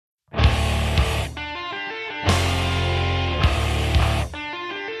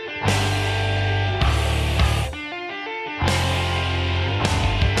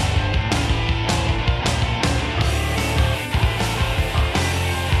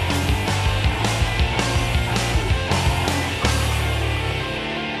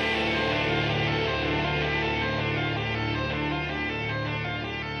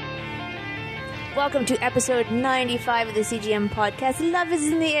welcome to episode 95 of the CGM podcast. Love is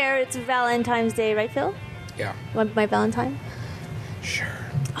in the air. It's Valentine's Day, right, Phil? Yeah. You want my Valentine? Sure.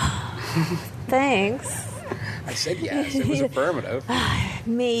 Thanks. I said yes. It was affirmative.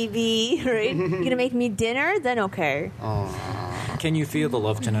 Maybe, right? You gonna make me dinner? Then okay. Can you feel the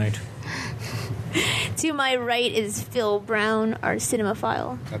love tonight? To my right is Phil Brown, our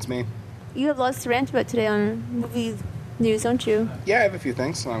cinemaphile. That's me. You have lots to rant about today on movie news, don't you? Yeah, I have a few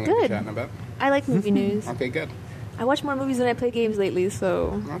things I'm going to be chatting about. I like movie news. Okay, good. I watch more movies than I play games lately,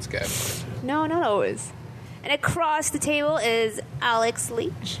 so... That's good. No, not always. And across the table is Alex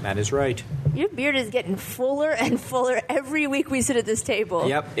Leach. That is right. Your beard is getting fuller and fuller every week we sit at this table.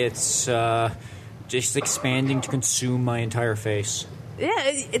 Yep, it's just expanding to consume my entire face. Yeah,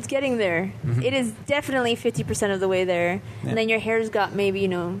 it's getting there. Mm-hmm. It is definitely 50% of the way there. Yeah. And then your hair's got maybe,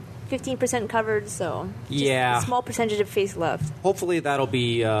 15% covered, so just Yeah. a small percentage of face left. Hopefully that'll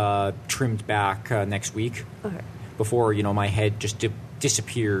be trimmed back next week Okay. before, my head just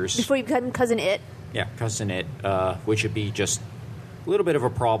disappears. Before you become Cousin It. Yeah, cousin it, which would be just a little bit of a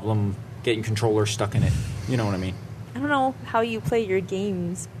problem getting controllers stuck in it. You know what I mean? I don't know how you play your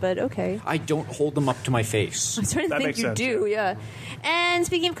games, but okay. I don't hold them up to my face. I'm starting to That think makes you sense, do, yeah. And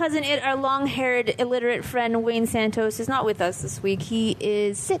speaking of Cousin It, our long-haired, illiterate friend Wayne Santos is not with us this week. He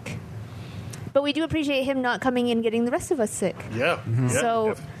is sick. But we do appreciate him not coming in and getting the rest of us sick. Yeah, So-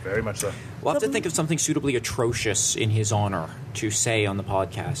 yeah, very much so. We'll have to think of something suitably atrocious in his honor to say on the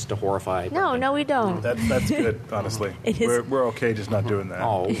podcast to horrify. No, we don't. That's good, honestly. It is- We're okay just not doing that.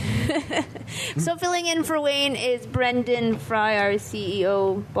 Oh, So filling in for Wayne is Brendan Fry, our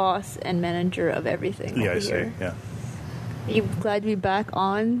CEO, boss, and manager of everything. Yeah, over I see. here. Yeah, Are you glad to be back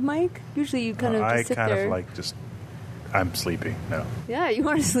on, Mike? Usually you kind of I just sit kind there. of I'm sleepy. No, Yeah, you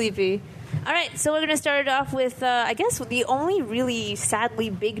are sleepy. All right, so we're going to start it off with, I guess, the only really sadly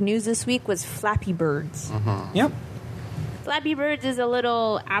big news this week was Flappy Birds. yep. Flappy Birds is a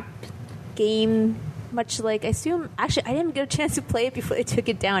little app game, much like, I assume... Actually, I didn't get a chance to play it before they took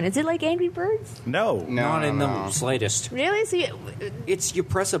it down. Is it like Angry Birds? no. Not in no. the slightest. Really? So It's you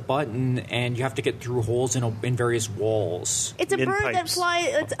press a button and you have to get through holes in various walls. it's a In bird that pipes. flies...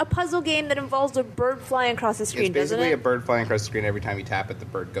 It's a puzzle game that involves a bird flying across the screen, It's doesn't basically it? a bird flying across the screen. Every time you tap it, the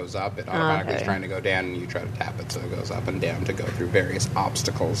bird goes up. It automatically Okay. is trying to go down, and you try to tap it, so it goes up and down to go through various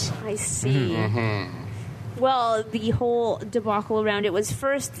obstacles. I see. Well, the whole debacle around it was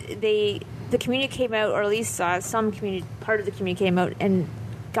first the community came out, or at least some community part of the community came out and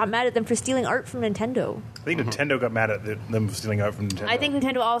got mad at them for stealing art from Nintendo. I think Nintendo got mad at them for stealing art from Nintendo. I think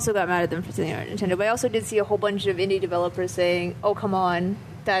Nintendo also got mad at them for stealing art from Nintendo, but I also did see a whole bunch of indie developers saying, "Oh, come on,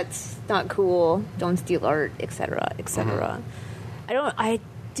 that's not cool. Don't steal art, etc., etc." I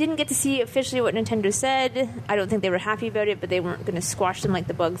didn't get to see officially what Nintendo said. I don't think they were happy about it, but they weren't going to squash them like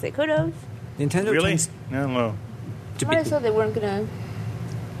the bugs they could have. Nintendo really. tends No. to I be. thought they weren't gonna.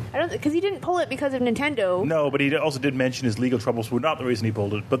 I don't because he didn't pull it because of Nintendo. No, but he also did mention his legal troubles were not the reason he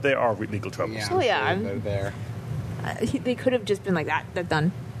pulled it, but they are legal troubles. Yeah, Oh, yeah. I'm sure they're there. They could have just been like that. That's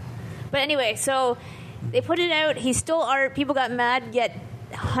done. But anyway, so they put it out. He stole art. People got mad. Yet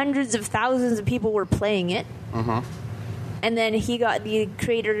hundreds of thousands of people were playing it. And then the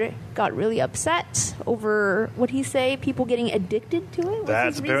creator got really upset over what he say, people getting addicted to it. What's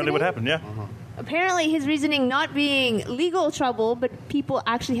That's his apparently what reasoning? happened, yeah. Apparently, his reasoning not being legal trouble, but people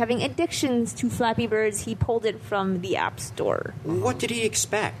actually having addictions to Flappy Birds. He pulled it from the App Store. What did he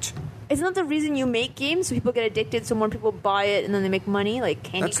expect? Isn't that the reason you make games so people get addicted, so more people buy it and then they make money, like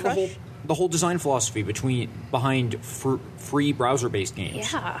Candy That's Crush? the whole design philosophy behind free browser-based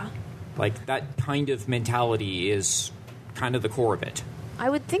games. Yeah, Like that kind of mentality is kind of the core of it. I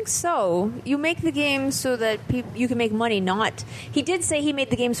would think so. You make the game so that you can make money. Not he did say he made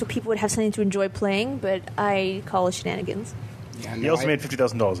the game so people would have something to enjoy playing, but I call it shenanigans. Yeah, He no, also I- made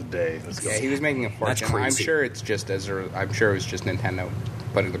 $50,000 a day. Let's go. Yeah, he was making a fortune. I'm crazy. sure it's just I'm sure it was just Nintendo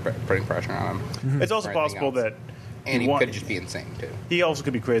putting pressure on him. It's also or anything possible else. that And he could just be insane too. He also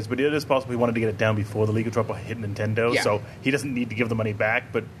could be crazy, but it is possible he wanted to get it down before the legal trouble hit Nintendo, Yeah. so he doesn't need to give the money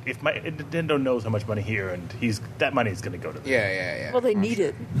back. But if Nintendo knows how much money here, and that money is going to go to them. Yeah. Well, they I'm need sure.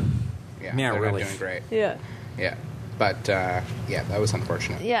 it. Yeah, Yeah, they're really. not doing great. Yeah. Yeah, but yeah, that was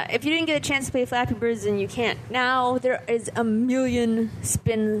unfortunate. Yeah, if you didn't get a chance to play Flappy Birds, then you can't. Now there is a million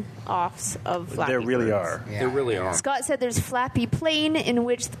spin-offs of Flappy There really Birds. are. Yeah, They really are. Scott said there's Flappy Plane, in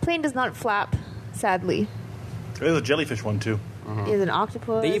which the plane does not flap, sadly. There's a jellyfish one too. Is an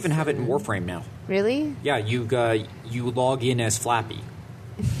octopus. They even have it in Warframe now. Really? Yeah, you log in as Flappy,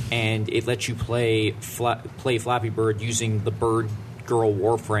 and it lets you play Flappy Bird using the Bird Girl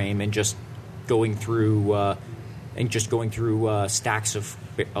Warframe and just going through stacks of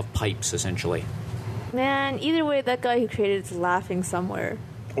pipes essentially. Man, either way, that guy who created it's laughing somewhere.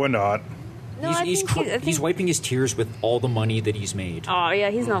 Or not. No, I think I he's think- wiping his tears with all the money that he's made. Oh yeah,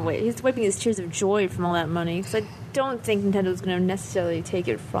 he's not waiting. He's wiping his tears of joy from all that money. Because I don't think Nintendo's going to necessarily take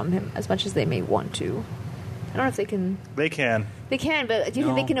it from him as much as they may want to. I don't know if they can. They can. They can, but do you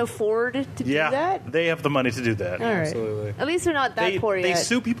think they can afford to do that? They have the money to do that. All right. Absolutely. At least they're not that poor They yet.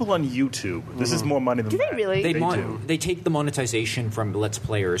 sue people on YouTube. This is more money than Do they that. really? They do. they take the monetization from Let's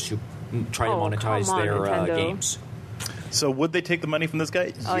Players who try to Oh, monetize come on, their Nintendo. games. So would they take the money from this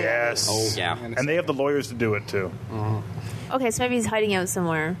guy? Oh, yeah. Yes. Oh yeah. And they have the lawyers to do it too. Okay, so maybe he's hiding out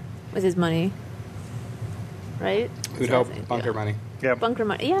somewhere with his money, right? Who'd So I help think, bunker yeah. money? Yeah. Bunker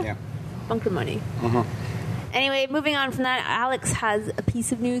money, yeah. Yeah. Bunker money. Anyway, moving on from that, Alex has a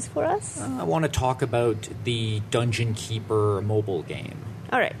piece of news for us. I want to talk about the Dungeon Keeper mobile game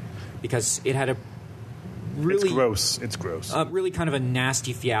All right. because it had a really It's gross. It's gross. really kind of a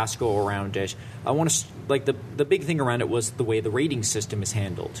nasty fiasco around it. I want to like the big thing around it was the way the rating system is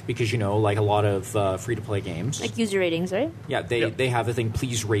handled because like a lot of free to play games, Like user ratings, right? yeah, they have a thing.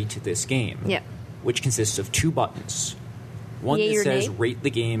 Please rate this game. Yeah. Which consists of 2 buttons. One Yay that or says nay? rate the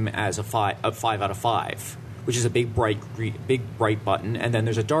game as a 5 out of 5, which is a big bright button, and then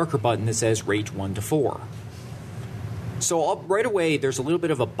there's a darker button that says rate 1 to 4. So right away, there's a little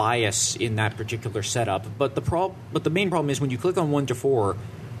bit of a bias in that particular setup. But the main problem is when you click on 1 to 4,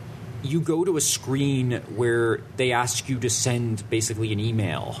 you go to a screen where they ask you to send basically an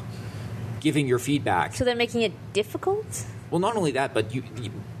email, giving your feedback. So they're making it difficult? Well, not only that, but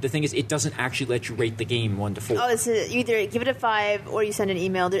the thing is, it doesn't actually let you rate the game 1 to 4. Oh, so you either give it a 5 or you send an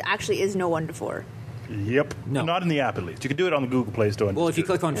email. There actually is no 1 to 4. Yep. No. Not in the app, at least. You can do it on the Google Play Store. Well, if you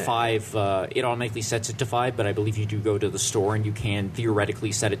click on 5, it automatically sets it to 5, but I believe you do go to the store and you can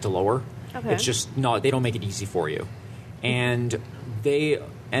theoretically set it to lower. Okay. It's just not, they don't make it easy for you. And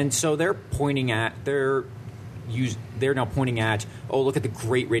so they're now pointing at, oh, look at the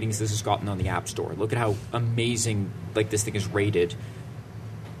great ratings this has gotten on the App Store. Look at how amazing this thing is rated.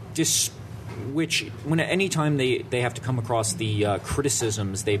 Any time they have to come across the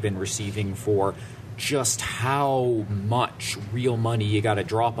criticisms they've been receiving for just how much real money you got to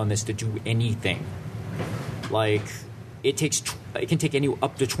drop on this to do anything. Like it can take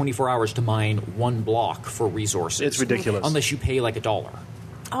up to 24 hours to mine 1 block for resources. It's ridiculous. Unless you pay like $1.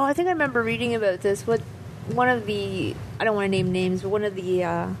 Oh, I think I remember reading about this. One of the, I don't want to name names, but one of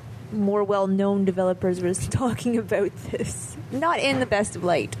the more well-known developers was talking about this. Not in the best of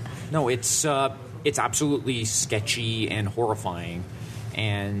light. No, it's absolutely sketchy and horrifying,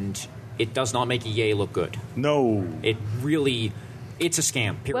 and it does not make EA look good. No. It's a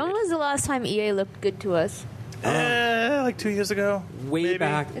scam, period. When was the last time EA looked good to us? Like 2 years ago. way maybe.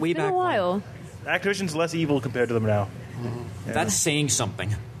 back It's way been back a while. Activision's less evil compared to them now. Yeah. That's saying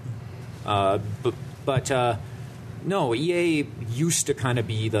something. But no, EA used to kind of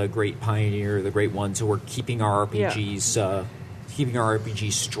be the great pioneer, the great ones who were keeping our RPGs,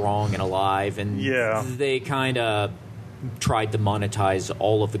 strong and alive, and Yeah. they kind of tried to monetize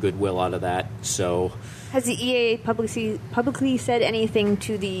all of the goodwill out of that. So Has the EA publicly said anything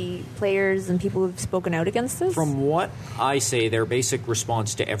to the players and people who've spoken out against this? from what I say, their basic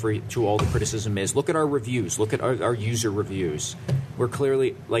response to all the criticism is, look at our reviews, look at our user reviews. We're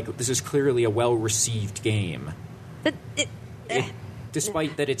clearly, this is clearly a well-received game. But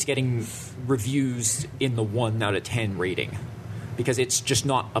Despite that it's getting reviews in the 1 out of 10 rating. Because it's just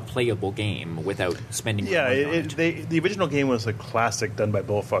not a playable game without spending Yeah, money on it. the original game was a classic done by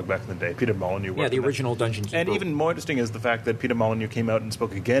Bullfrog back in the day. Peter Molyneux. Yeah, worked the on it. original Dungeon Keeper. And even more interesting is the fact that Peter Molyneux came out and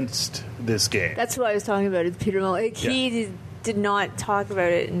spoke against this game. that's what I was talking about. Is Peter Molyneux. He did not talk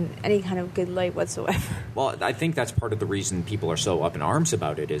about it in any kind of good light whatsoever. Well, I think that's part of the reason people are so up in arms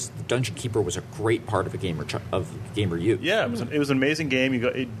about it is the Dungeon Keeper was a great part of gamer youth. Yeah, it was an amazing game.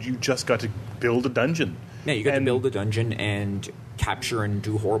 You just got to build a dungeon. Yeah, you got to And- build a dungeon and capture and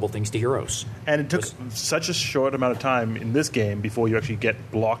do horrible things to heroes. And it took such a short amount of time in this game before you actually get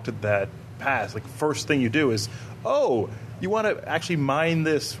blocked at that pass. Like, first thing you do is, oh, you want to actually mine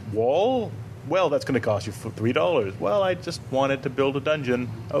this wall? Well, that's going to cost you $3. Well, I just wanted to build a dungeon.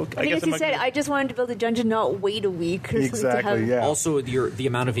 Okay, I think guess as he I'm said, not I just wanted to build a dungeon, not wait a week or something. To Exactly, have, yeah. Also, the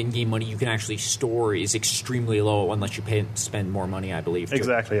amount of in-game money you can actually store is extremely low unless you spend more money, I believe.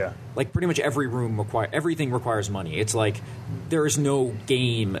 Exactly, yeah. Like pretty much everything requires money. It's like there is no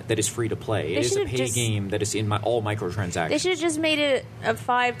game that is free to play. It is a should've pay just- game that is in all microtransactions. They should have just made it a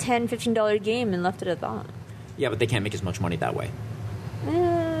 $5, $10, $15 game and left it at that. Yeah, but they can't make as much money that way.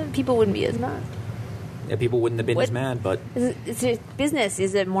 People wouldn't be as mad. Yeah, people wouldn't have been What- as mad, but Is it business?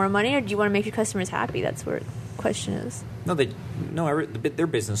 Is it more money, or do you want to make your customers happy? That's where the question is. they're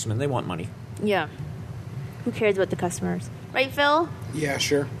businessmen. They want money. Yeah. Who cares about the customers? Right, Phil? Yeah,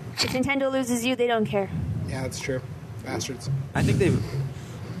 sure. If Nintendo loses you, they don't care. Yeah, that's true. Bastards. I think they've.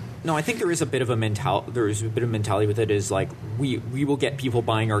 No, I think there is a bit of a mentality with it. Is like we will get people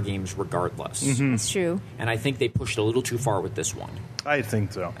buying our games regardless, It's true. and I think they pushed a little too far with this one. I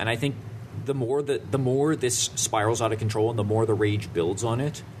think so. And I think the more this spirals out of control and the more the rage builds on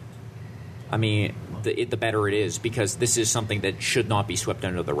it, I mean, the better it is, because this is something that should not be swept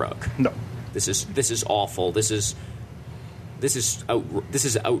under the rug. No. This is awful. This is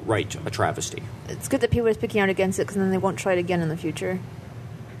outright a travesty. It's good that people are speaking out against it, because then they won't try it again in the future.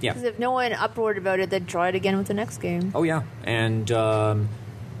 Yeah. Because if no one uproared about it, they'd try it again with the next game. Oh yeah, and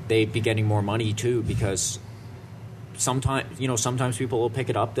they'd be getting more money too, because sometimes people will pick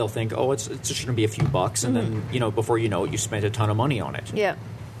it up. They'll think, oh, it's just going to be a few bucks, and then before you know it, you spent a ton of money on it. Yeah.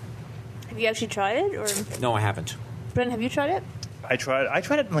 Have you actually tried it, or No, I haven't. Brennan? Have you tried it? I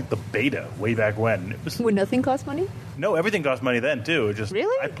tried it in like the beta way back when. It was Would nothing cost money? no, everything cost money then too. It just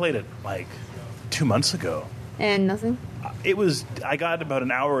Really? I played it like 2 months ago. And nothing. I got about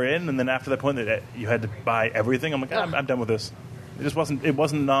an hour in, and then after that point that you had to buy everything, I'm like, I'm done with this. It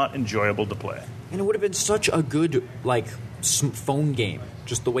wasn't not enjoyable to play. And it would have been such a good phone game,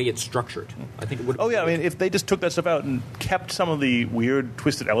 just the way it's structured. I think it would. Oh yeah, I mean, if they just took that stuff out and kept some of the weird,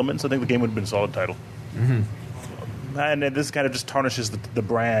 twisted elements, I think the game would have been a solid title. Mm-hmm. And this kind of just tarnishes the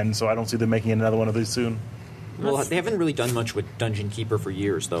brand, so I don't see them making another one of these soon. Well, they haven't really done much with Dungeon Keeper for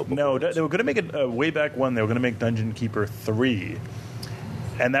years, though. No, they were going to make it way back when. They were going to make Dungeon Keeper 3,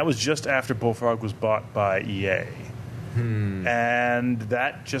 and that was just after Bullfrog was bought by EA. And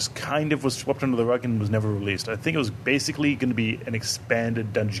that just kind of was swept under the rug and was never released. I think it was basically going to be an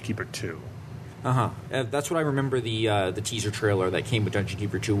expanded Dungeon Keeper 2. That's what I remember the teaser trailer that came with Dungeon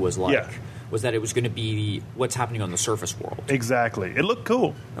Keeper 2 was like. Yeah. Was that it was going to be what's happening on the surface world. Exactly. It looked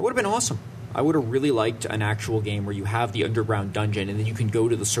cool. That would have been awesome. I would have really liked an actual game where you have the underground dungeon and then you can go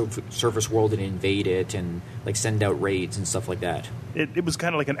to the surface world and invade it and send out raids and stuff like that. It was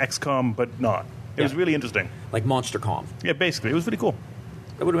kind of like an XCOM, but not. It was really interesting. Like MonsterCom. Yeah, basically. It was really cool.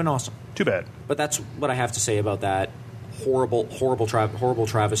 That would have been awesome. Too bad. But that's what I have to say about that horrible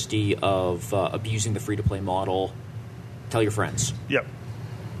travesty of abusing the free-to-play model. Tell your friends. Yep.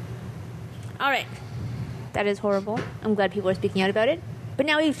 All right. That is horrible. I'm glad people are speaking out about it. But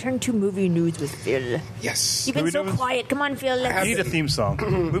now we've turned to movie news with Phil. Yes. You've been Movie so news? quiet. Come on, Phil. You need a theme song.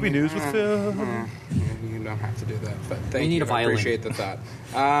 Movie news with Phil. You don't have to do that, but thank You need a I violin. appreciate the thought.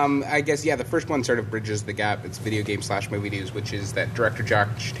 I guess, the first one sort of bridges the gap. It's video game / movie news, which is that director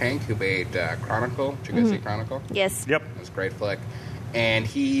Josh Tank, who made Chronicle, did you guys see Chronicle? Yes. Yep. It was a great flick. And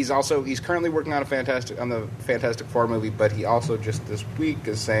he's currently working on the Fantastic Four movie, but he also just this week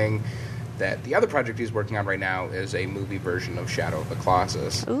is saying that the other project he's working on right now is a movie version of Shadow of the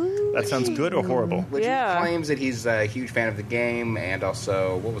Colossus. Ooh. That sounds good or horrible? Which Yeah. he claims that he's a huge fan of the game, and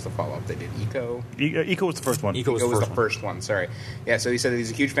also, what was the follow-up they did? Eco? Eco was the first one. Eco was It was the the first first one, sorry. Yeah, so he said that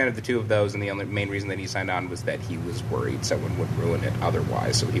he's a huge fan of the two of those, and the only main reason that he signed on was that he was worried someone would ruin it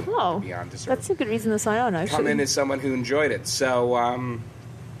otherwise, so he wanted Oh, to be on to sort that's of a good reason to sign on, come actually. in as someone who enjoyed it. So,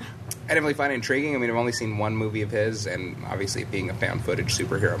 I didn't really find it intriguing. I mean, I've only seen one movie of his, and obviously being a found footage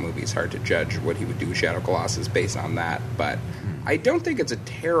superhero movie, it's hard to judge what he would do with Shadow Colossus based on that. But I don't think it's a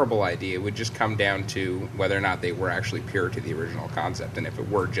terrible idea. It would just come down to whether or not they were actually pure to the original concept, and if it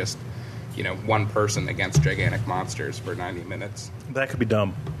were just, one person against gigantic monsters for 90 minutes. That could be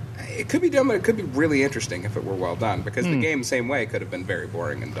dumb. It could be dumb, but it could be really interesting if it were well done, because the game, same way, could have been very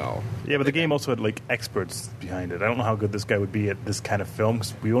boring and dull. Yeah, but the game also had experts behind it. I don't know how good this guy would be at this kind of film,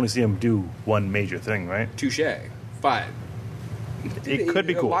 'cause we only see him do one major thing, right? Touche. But It could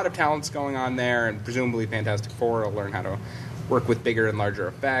be cool. A lot of talents going on there, and presumably Fantastic Four will learn how to work with bigger and larger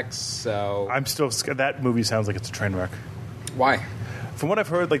effects. So I'm still scared. That movie sounds like it's a train wreck. why? From what I've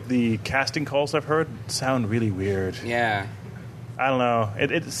heard, the casting calls I've heard sound really weird. Yeah, I don't know.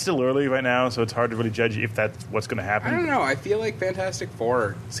 It's still early right now, so it's hard to really judge if that's what's going to happen. I don't know. I feel like Fantastic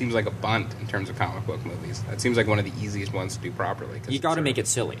Four seems like a bunt in terms of comic book movies. That seems like one of the easiest ones to do properly. You got to make it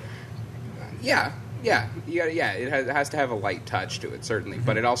silly. Yeah. It has to have a light touch to it, certainly,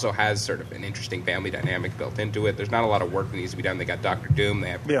 but it also has sort of an interesting family dynamic built into it. There's not a lot of work that needs to be done. They got Doctor Doom. They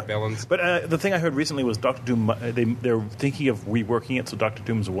have villains. But the thing I heard recently was Doctor Doom. They're thinking of reworking it so Doctor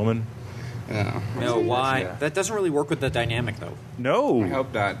Doom's a woman. No, why? Yeah. That doesn't really work with the dynamic, though. No. I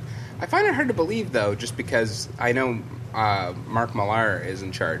hope not. I find it hard to believe, though, just because I know Mark Millar is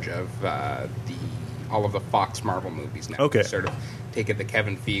in charge of all of the Fox Marvel movies now. Okay. He's sort of taken the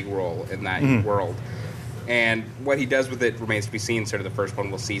Kevin Feige role in that world. And what he does with it remains to be seen. Sort of the first one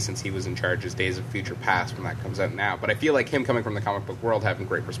we'll see since he was in charge is Days of Future Past when that comes out now. But I feel like him coming from the comic book world, having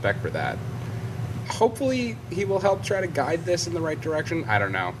great respect for that, hopefully he will help try to guide this in the right direction. I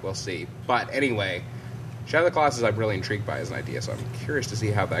don't know. We'll see. But anyway, Shadow of the Colossus I'm really intrigued by as an idea, so I'm curious to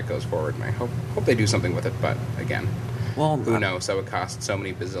see how that goes forward, and I hope they do something with it. But again, Well, who knows? That would cost so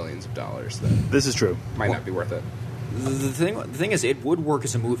many bazillions of dollars that This is true. might not be worth it. The thing is, it would work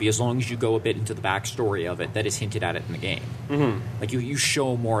as a movie as long as you go a bit into the backstory of it that is hinted at it in the game. Mm-hmm. Like you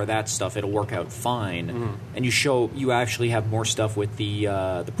show more of that stuff, it'll work out fine, and you actually have more stuff with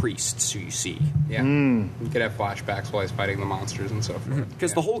the priests who you see. Yeah, you could have flashbacks while he's fighting the monsters and so forth.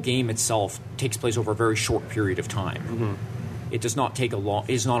 Because the whole game itself takes place over a very short period of time. It does not take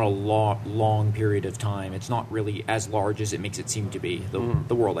it's not a long period of time. It's not really as large as it makes it seem to be,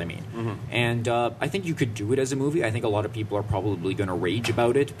 the world, I mean. And I think you could do it as a movie. I think a lot of people are probably going to rage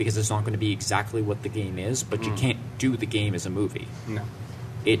about it because it's not going to be exactly what the game is, but you can't do the game as a movie. No.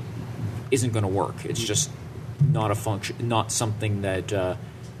 It isn't going to work. It's just not a function, not something that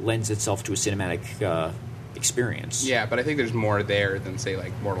lends itself to a cinematic experience. Yeah, but I think there's more there than, say,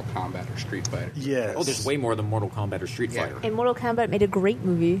 like Mortal Kombat or Street Fighter. Yes. Oh, there's way more than Mortal Kombat or Street Yeah. Fighter. And Mortal Kombat made a great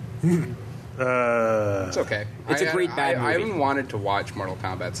movie. It's okay. It's a great bad I movie. haven't wanted to watch Mortal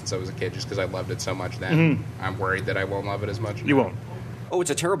Kombat since I was a kid just because I loved it so much then. I'm worried that I won't love it as much. You now. won't. Oh,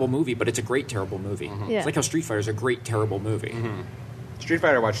 it's a terrible movie, but it's a great terrible movie. Yeah. It's like how Street Fighter is a great terrible movie. Street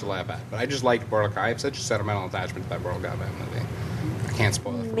Fighter I watched a lot at, but I just liked Mortal Kombat. I have such a sentimental attachment to that Mortal Kombat movie. I can't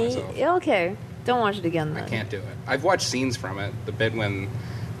spoil it for myself. Okay. Don't watch it again then. I can't do it. I've watched scenes from it. The bit when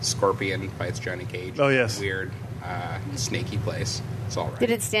Scorpion fights Johnny Cage. Oh, yes. Weird, snaky place. It's all right. Did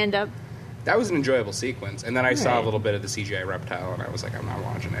it stand up? That was an enjoyable sequence. And then I saw a little bit of the CGI reptile, and I was like, I'm not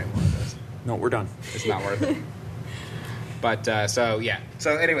watching any more of this. No, we're done. It's not worth it. But, so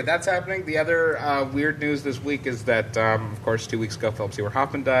anyway, that's happening. The other weird news this week is that, of course, 2 weeks ago, Philip Seymour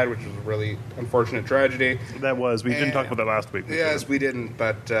Hoffman died, which was a really unfortunate tragedy. That was. We didn't And- talk about that last week. Yes, we didn't,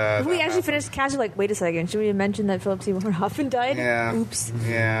 but... We that actually happened. finished casual. Like, wait a second. Should we mention that Philip Seymour Hoffman died? Yeah. Oops.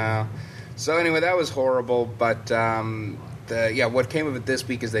 Yeah. So anyway, that was horrible, but... what came of it this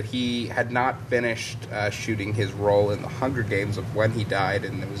week is that he had not finished shooting his role in the Hunger Games of when he died,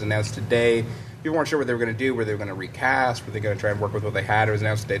 and it was announced today. People weren't sure what they were going to do. Were they going to recast? Were they going to try and work with what they had? It was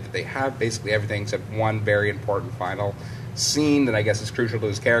announced today that they have basically everything except one very important final scene that I guess is crucial to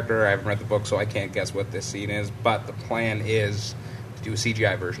his character. I haven't read the book, so I can't guess what this scene is, but the plan is to do a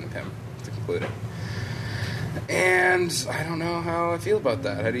CGI version of him to conclude it. And I don't know how I feel about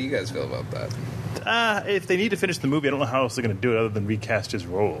that. How do you guys feel about that? If they need to finish the movie, I don't know how else they're going to do it other than recast his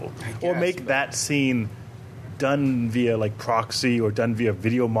role. Or guess, make but- that scene done via, like, proxy or done via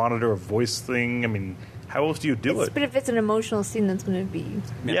video monitor or voice thing. I mean, how else do you do it? But if it's an emotional scene, that's going to be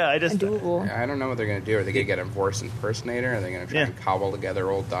Yeah, I just... doable. I don't know what they're going to do. Are they going to get a voice impersonator? Are they going to try Yeah. and cobble together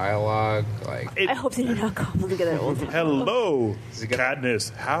old dialogue? Like, I hope they do not cobble together old. Hello, Is it gonna-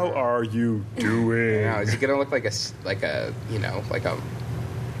 Katniss. How are you doing? you know, is he going to look like a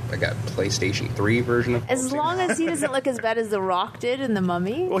PlayStation 3 version of? As long as he doesn't look as bad as The Rock did in The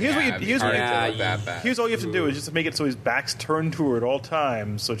Mummy. Well, here's Yeah, what you, here's what Yeah, look that bad. here's all you have to do is just to make it so his back's turned to her at all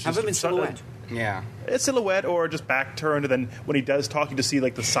times. So it's Have just him in silhouette. Yeah. A silhouette or just back turned, and then when he does talk, you just see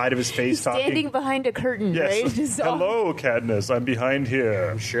like the side of his face He's talking. standing behind a curtain, right? Yes. Just all- Hello, Katniss. I'm behind here.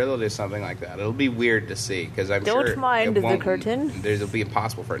 I'm sure they'll do something like that. It'll be weird to see because I'm Don't sure mind it the won't- curtain. It'll be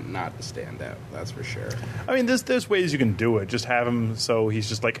impossible for it not to stand out. That's for sure. I mean, there's ways you can do it. Just have him so he's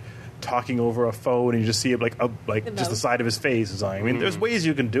just like talking over a phone, and you just see it like The just the mouth. side of his face is on. I mean, there's ways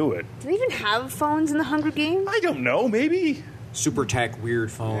you can do it. Do they even have phones in the Hunger Games? I don't know. Maybe. Super tech, weird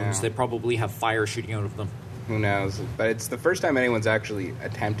phones. Yeah. They probably have fire shooting out of them. Who knows? But it's the first time anyone's actually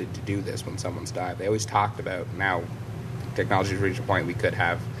attempted to do this when someone's died. They always talked about now technology's reached a point we could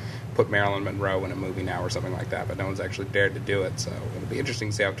have put Marilyn Monroe in a movie now or something like that, but no one's actually dared to do it. So it'll be interesting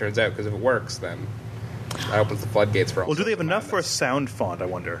to see how it turns out because if it works, then that opens the floodgates for all. Well, do they have sorts of enough for a madness. sound font? I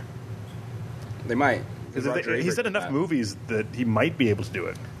wonder. They might. Because Roger he's Ebert done did enough that. movies that he might be able to do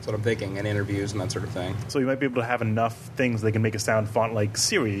it. That's what I'm thinking, and interviews and that sort of thing. So he might be able to have enough things they can make a sound font like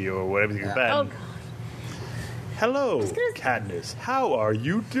Siri or whatever. Yeah. Oh, Then, God. hello, gonna- Katniss. How are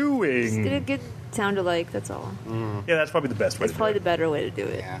you Just doing? get a good sound alike, that's all. Yeah, that's probably the best way That's to probably do the better way to do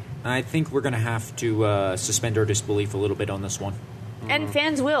it. Yeah. I think we're going to have to suspend our disbelief a little bit on this one. And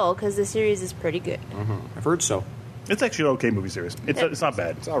fans will, because the series is pretty good. I've heard so. it. It's actually an okay movie series. It's not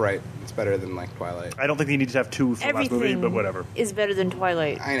bad. It's all right. It's better than like Twilight. I don't think they need to have two for the last movie, Everything but whatever. is better than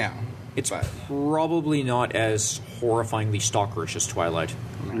Twilight. I know. It's But probably not as horrifyingly stalkerish as Twilight.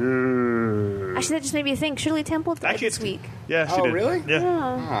 Actually, that just made me think. Shirley Temple died Actually, this week. Yeah, she Oh, did. really? Yeah.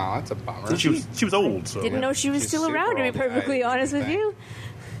 oh, that's a bummer. She was old, so Didn't know she was She's still super around, to be old, yeah, perfectly I honest with think. you.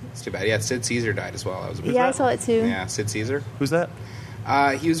 It's too bad. Yeah, Sid Caesar died as well. That was a bit Yeah, I that? saw it too. Yeah, Sid Caesar. Who's that?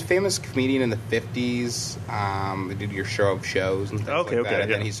 He was a famous comedian in the 50s. He did your show of shows and things Okay, like that. okay,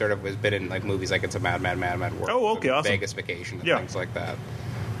 And then yeah. he sort of has been in like movies like It's a Mad, Mad, Mad, Mad World. Oh, okay, awesome. Vegas Vacation and Yeah. things like that.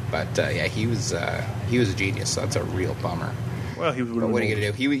 But yeah, he was a genius. So that's a real bummer. Well, he was. But what are you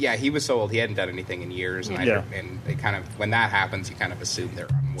gonna do? He was so old. He hadn't done anything in years, and Yeah. and it kind of when that happens, you kind of assume they're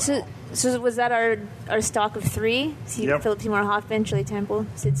unwell. So was that our stock of 3? Yep. Philip Seymour Hoffman, Shirley Temple,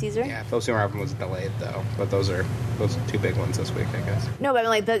 Sid Caesar? Yeah, Philip Seymour Hoffman was delayed though, but those are 2 big ones this week, I guess. No, but I mean,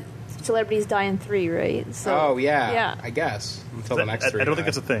 like, the celebrities die in 3, right? So, Oh yeah, Yeah. I guess until the next 3. I don't think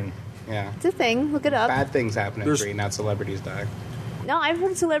die. that's a thing. Yeah, It's a thing. Look it up. bad things happen in There's- 3, not celebrities die. No, I've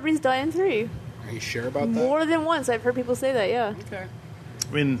heard celebrities die in 3. Are you sure about that? More than once. I've heard people say that, yeah. Okay.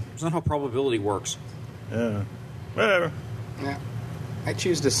 I mean, It's not how probability works. whatever. Yeah, I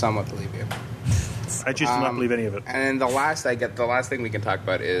choose to somewhat believe you. I choose to not believe any of it. And the last thing we can talk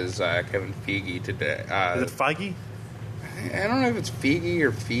about is Kevin Feige today. Is it Feige? I don't know if it's Feige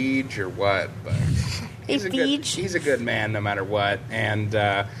or Feige or what, but he's Feige. a good man no matter what. And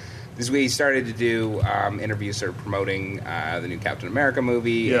this week he started to do interviews sort of promoting the new Captain America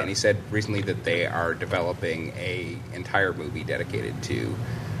movie. Yeah. And he said recently that they are developing a entire movie dedicated to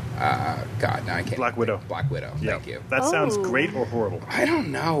God, now I can't. Black Widow. Black Widow. Yeah. Thank you. That sounds Oh. great or horrible. I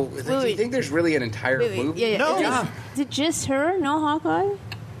don't know. Do you wait. think there's really an entire Wait, movie? yeah. No. Is it just her, no Hawkeye?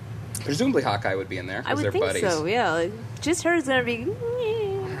 Presumably Hawkeye would be in there I because would they're think buddies. so, yeah. Like, just her is going to be...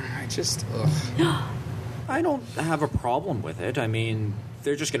 I just. Ugh. I don't have a problem with it. I mean,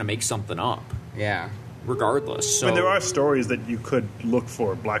 they're just going to make something up, Yeah. regardless. So I mean, there are stories that you could look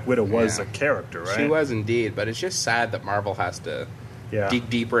for. Black Widow was Yeah. a character, right? She was indeed, but it's just sad that Marvel has to Yeah. dig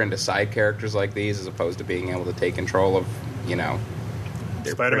deeper into side characters like these as opposed to being able to take control of,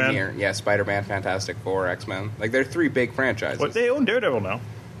 their Spider-Man? premier- Yeah, Spider-Man, Fantastic Four, X-Men. Like, they're 3 big franchises. But they own Daredevil now.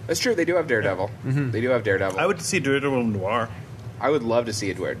 That's true, they do have Daredevil. They do have Daredevil. I would see Daredevil Noir. I would love to see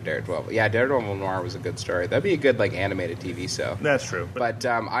a Daredevil. Yeah, Daredevil Noir was a good story. That'd be a good, animated TV show. That's true. But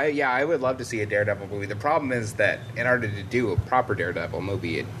I would love to see a Daredevil movie. The problem is that in order to do a proper Daredevil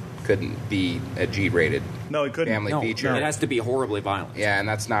movie, it couldn't be a G-rated No, it couldn't. family no, feature. it has to be horribly violent. Yeah, and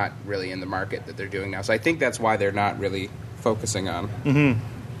that's not really in the market that they're doing now. So I think that's why they're not really focusing on.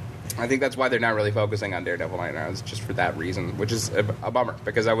 Mm-hmm. I think that's why they're not really focusing on Daredevil right now. It's just for that reason, which is a bummer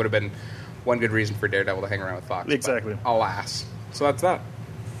because that would have been one good reason for Daredevil to hang around with Fox. but Exactly. alas, so that's that.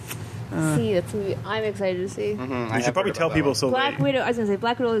 See, that's movie I'm excited to see. You should probably tell people so Black they... Widow, I was going to say,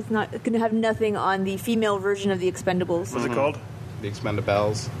 Black Widow is not going to have nothing on the female version of the Expendables. What's it called? The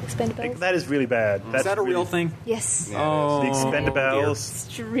Expendables. Expendables? That is really bad. Is That's that a real really- thing? Yes. Yeah, Oh, The Expendables.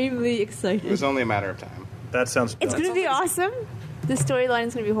 Extremely It excited. was only a matter of time. That sounds It's bad. going to be awesome. The storyline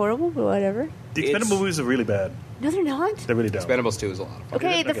is going to be horrible, but whatever. The Expendables movies are really bad. No, they're not. They really don't. Expendables 2 is a lot of fun.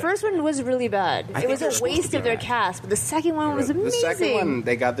 Okay, the Okay. first one was really bad. I It think was they're a supposed waste to be of their bad. cast, but the second one was The amazing. second one,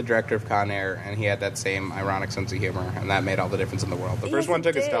 they got the director of Con Air, and he had that same ironic sense of humor, and that made all the difference in the world. The Yes, first one it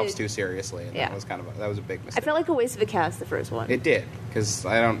took did. itself too seriously, and Yeah. that was a big I mistake. felt like a waste of a cast, the first one. It did, because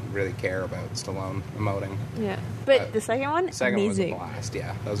I don't really care about Stallone emoting. Yeah. But But the second one, The second amazing. one was a blast,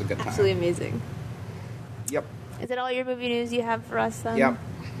 yeah. That was a good time. Absolutely amazing. Yep. Is that all your movie news you have for us, then? Yep.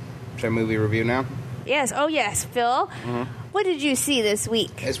 Should I movie review now? Yes. Oh, yes, Phil. Mm-hmm. What did you see this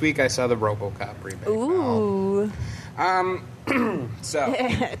week? This week I saw the RoboCop remake. Ooh. So...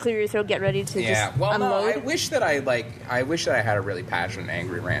 Clear your throat. Get ready to Yeah, just well, no, unload. I wish that I had a really passionate,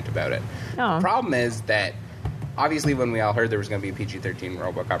 angry rant about it. Oh. The problem is that obviously when we all heard there was going to be a PG-13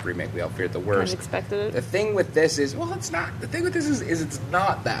 RoboCop remake, we all feared the worst. Unexpected. The thing with this is, well, it's not. The thing with this is it's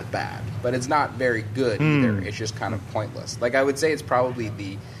not that bad, but it's not very good either. It's just kind of pointless. Like I would say, it's probably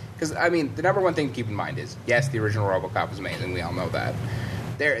because I mean the number one thing to keep in mind is yes, the original RoboCop was amazing. We all know that.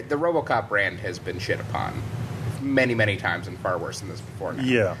 The RoboCop brand has been shit upon many, many times and far worse than this before now.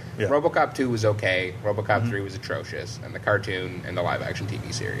 Yeah. RoboCop 2 was okay. RoboCop 3 was atrocious, and the cartoon and the live-action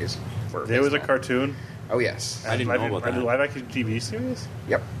TV series were There was a abysmal. cartoon. Oh yes. I didn't know about that. A live-action TV series?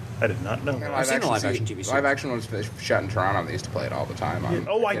 Yep. I did not know. I've seen the live-action TV series. Live action was shot in Toronto. They used to play it all the time. On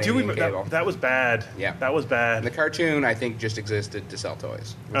Oh, I do Canadian remember. cable. That was bad. Yeah. That was bad. And the cartoon, I think, just existed to sell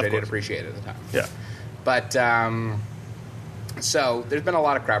toys, which Of I did course. appreciate at the time. Yeah. But so there's been a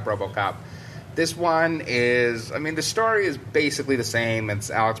lot of crap RoboCop. This one is, I mean, the story is basically the same. It's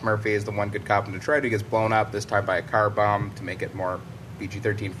Alex Murphy is the one good cop in Detroit who gets blown up, this time by a car bomb to make it more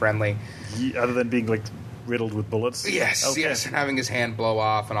PG-13 friendly. Other than being like riddled with bullets. Yes, Okay. yes, and having his hand blow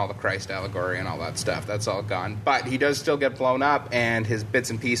off and all the Christ allegory and all that stuff. That's all gone. But he does still get blown up, and his bits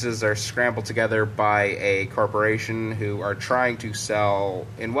and pieces are scrambled together by a corporation who are trying to sell,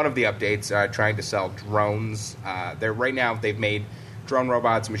 in one of the updates, trying to sell drones. Right now, they've made drone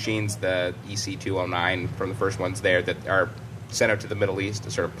robots, machines, the EC-209 from the first ones there, that are sent out to the Middle East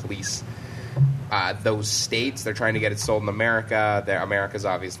to sort of police those states. They're trying to get it sold in America. America's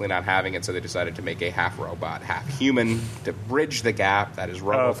obviously not having it, so they decided to make a half robot, half human to bridge the gap. That is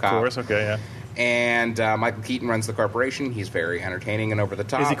RoboCop. Oh, of course, okay, yeah. And Michael Keaton runs the corporation. He's very entertaining and over the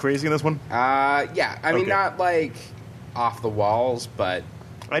top. Is he crazy in this one? Yeah. I mean, not like off the walls, but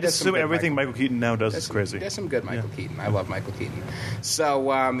I just assume everything Michael Keaton now does is crazy. There's some good Michael Keaton. I love Michael Keaton. So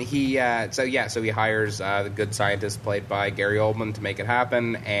he hires the good scientist played by Gary Oldman to make it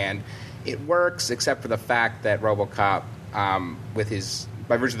happen, and it works, except for the fact that RoboCop,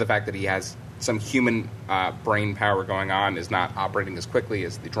 by virtue of the fact that he has some human brain power going on, is not operating as quickly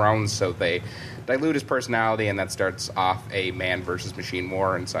as the drones, so they dilute his personality, and that starts off a man versus machine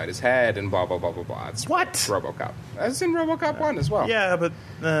war inside his head, and blah, blah, blah, blah, blah. It's what? RoboCop. That's in RoboCop 1 as well. Yeah, but...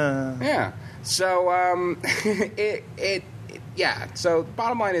 Yeah. So, yeah. So, the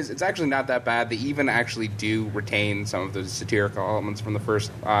bottom line is, it's actually not that bad. They even actually do retain some of the satirical elements from the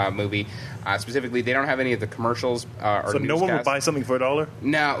first movie. Specifically, they don't have any of the commercials or So no one would buy something for $1?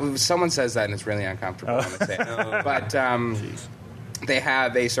 No, someone says that, and it's really uncomfortable when they say it. But they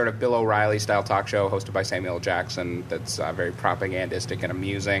have a sort of Bill O'Reilly-style talk show hosted by Samuel L. Jackson that's very propagandistic and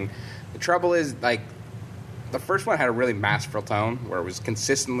amusing. The trouble is, like, the first one had a really masterful tone where it was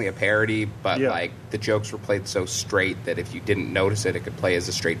consistently a parody, but like the jokes were played so straight that if you didn't notice it, it could play as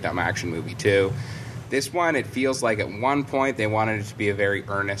a straight dumb action movie too. This one, it feels like at one point they wanted it to be a very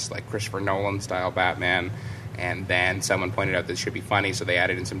earnest, like Christopher Nolan style Batman, and then someone pointed out that it should be funny, so they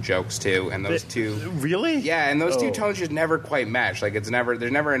added in some jokes too. And those two, really, and those two tones just never quite match. Like there's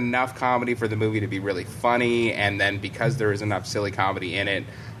never enough comedy for the movie to be really funny, and then because there is enough silly comedy in it,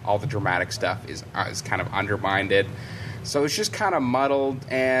 all the dramatic stuff is kind of undermined. So it's just kind of muddled,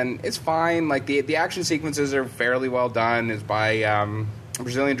 and it's fine. Like the action sequences are fairly well done. It's by a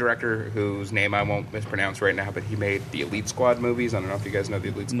Brazilian director whose name I won't mispronounce right now, but he made the Elite Squad movies. I don't know if you guys know the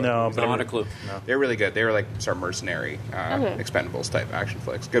Elite Squad movies. No, not a clue. No. They're really good. They were like sort of mercenary, Expendables type action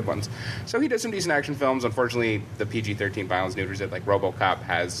flicks. Good ones. So he does some decent action films. Unfortunately, the PG-13 violence neuters it. Like RoboCop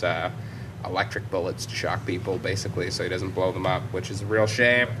has electric bullets to shock people, basically, so he doesn't blow them up, which is a real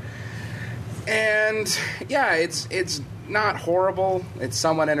shame. And yeah, it's not horrible. It's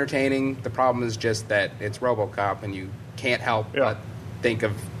somewhat entertaining. The problem is just that it's RoboCop, and you can't help but think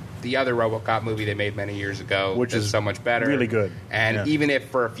of the other RoboCop movie they made many years ago, which is so much better, really good. And even if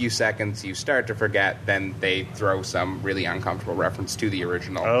for a few seconds you start to forget, then they throw some really uncomfortable reference to the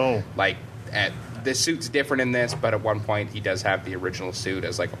original. Like the suit's different in this, but at one point he does have the original suit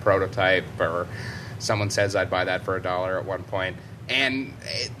as like a prototype, or someone says I'd buy that for $1 at one point. And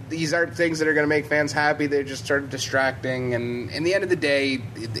these aren't things that are going to make fans happy. They're just sort of distracting. And in the end of the day,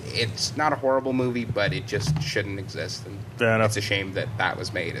 it's not a horrible movie, but it just shouldn't exist. And it's a shame that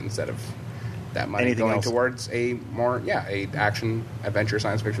was made instead of that money going towards a more, a action, adventure,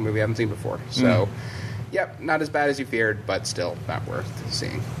 science fiction movie I haven't seen before. So, not as bad as you feared, but still not worth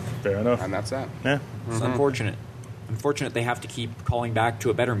seeing. Fair enough. And that's that. Yeah. It's unfortunate. Unfortunate they have to keep calling back to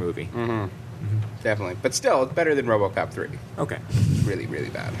a better movie. Definitely. But still, it's better than RoboCop 3. Okay. It's really, really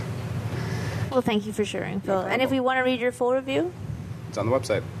bad. Well, thank you for sharing, Phil. And if we want to read your full review? It's on the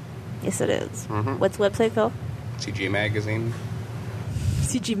website. Yes, it is. What's the website, Phil? CG Magazine.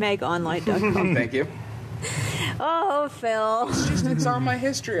 CGMagOnline.com. Thank you. Oh, Phil. It's on my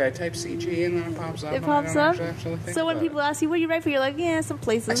history. I type CG and then it pops up. It pops up? So when about people ask you, what do you write for? You're like, some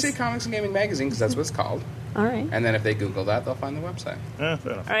places. I say Comics and Gaming Magazine because that's what it's called. All right. And then if they Google that, they'll find the website. Yeah,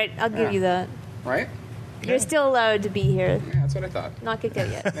 fair enough. All right, I'll give you that. Right? You're still allowed to be here. Yeah, that's what I thought. Not kicked out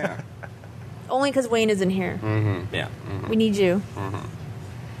yet. Yeah. Only because Wayne isn't here. Yeah. We need you.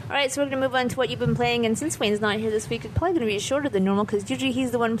 All right, so we're going to move on to what you've been playing. And since Wayne's not here this week, it's probably going to be shorter than normal because usually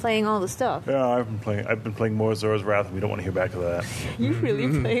he's the one playing all the stuff. Yeah, I've been playing more Zora's Wrath, and we don't want to hear back to that. You're really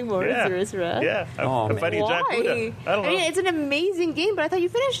playing more Zora's Wrath? Yeah. I'm fighting a giant Buddha. I don't know. I mean, it's an amazing game, but I thought you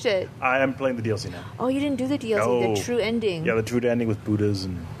finished it. I am playing the DLC now. Oh, you didn't do the DLC, the true ending. Yeah, the true ending with Buddhas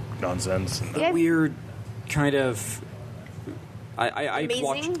and nonsense. Yeah. Weird kind of... I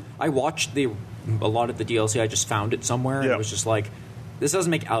watched a lot of the DLC. I just found it somewhere. And it was just like, this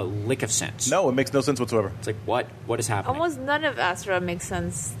doesn't make a lick of sense. No, it makes no sense whatsoever. It's like, what is happening? Almost none of Asura makes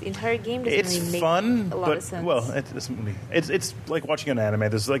sense. The entire game doesn't really make a lot of sense. Well, it's like watching an anime.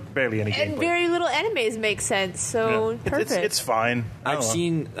 There's like barely any gameplay. And very little animes make sense, so perfect. It's fine. I've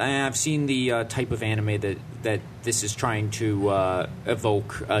seen the type of anime that this is trying to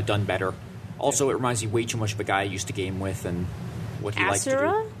evoke done better. Also, it reminds me way too much of a guy I used to game with and what he liked to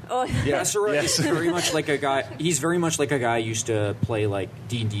do. Oh, yeah, Asura is very much like a guy. He's very much like a guy I used to play like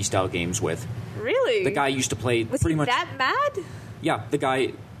D&D style games with. Really? The guy used to play was pretty he much that mad? Yeah, the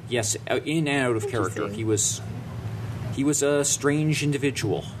guy. Yes, in and out of character. He was. He was a strange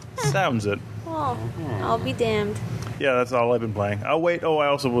individual. Sounds it. Oh, I'll be damned. Yeah, that's all I've been playing. Oh, wait. Oh, I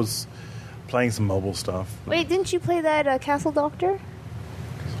also was playing some mobile stuff. Wait, didn't you play that Castle Doctor?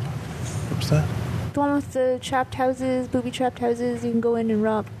 What's that? The one with the trapped houses, booby-trapped houses you can go in and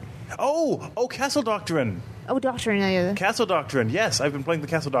rob. Oh, Castle Doctrine. Oh, Doctor, yeah. Castle Doctrine. Yes, I've been playing the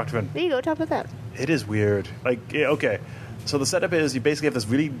Castle Doctrine. There you go, talk about that. It is weird. Like, yeah, okay. So the setup is you basically have this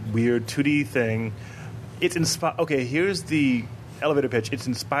really weird 2D thing. It's inspired. Okay, here's the elevator pitch. It's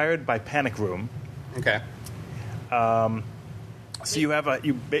inspired by Panic Room. Okay. So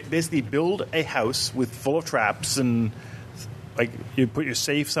you basically build a house full of traps, and like you put your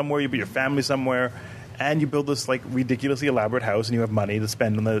safe somewhere, you put your family somewhere, and you build this like ridiculously elaborate house, and you have money to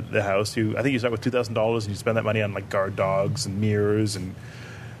spend on the house. I think you start with $2,000, and you spend that money on like guard dogs and mirrors and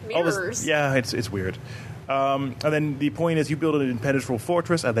all this. Mirrors? Yeah, it's weird. And then the point is you build an impenetrable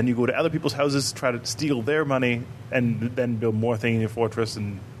fortress, and then you go to other people's houses, try to steal their money, and then build more things in your fortress,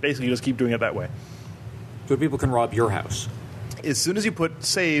 and basically you just keep doing it that way. So people can rob your house. As soon as you put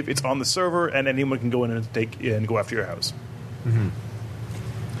save, it's on the server, and anyone can go in and go after your house. Mm-hmm.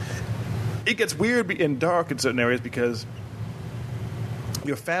 It gets weird and dark in certain areas because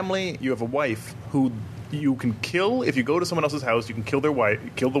your family, you have a wife who you can kill if you go to someone else's house. You can kill the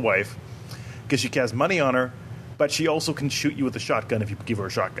wife because she has money on her, but she also can shoot you with a shotgun if you give her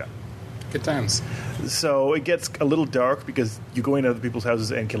a shotgun. Good times. So it gets a little dark because you go into other people's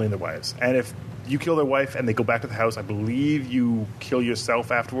houses and killing their wives. And if you kill their wife and they go back to the house, I believe you kill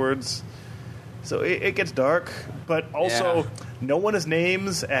yourself afterwards. So it gets dark, but also no one has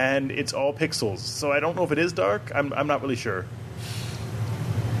names and it's all pixels. So I don't know if it is dark. I'm not really sure.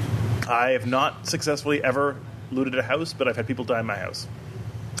 I have not successfully ever looted a house, but I've had people die in my house.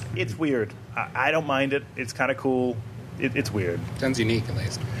 It's weird. I don't mind it. It's kind of cool. It's weird. Sounds unique, at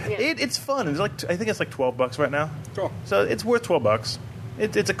least. Yeah. It's fun. It's like I think it's like $12 right now. Cool. So it's worth $12.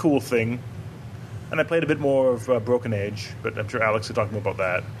 It's a cool thing. And I played a bit more of Broken Age, but I'm sure Alex will talk more about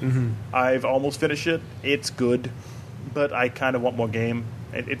that. Mm-hmm. I've almost finished it. It's good, but I kind of want more game.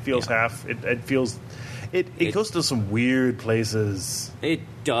 It feels half. It feels. It goes to some weird places. It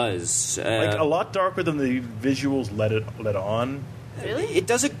does. Like a lot darker than the visuals let on. Really? It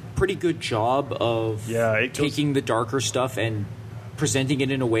does a pretty good job of taking the darker stuff and presenting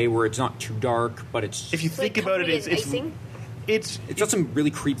it in a way where it's not too dark, but it's... If you think about it, it's got some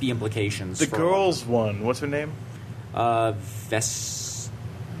really creepy implications. The girl's one, what's her name? Vela.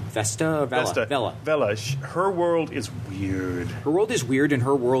 Her world is weird. Her world is weird, and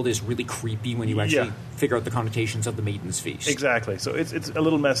her world is really creepy when you actually figure out the connotations of the Maiden's Feast. Exactly. So it's a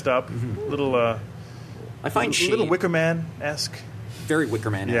little messed up, I find a little Wicker Man-esque. Very Wicker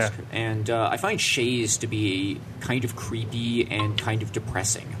Man-esque. Yeah. And I find Shays to be kind of creepy and kind of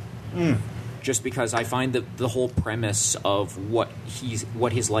depressing. Just because I find that the whole premise of what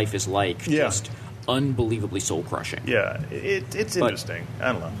his life is like just unbelievably soul-crushing. Yeah, it's interesting.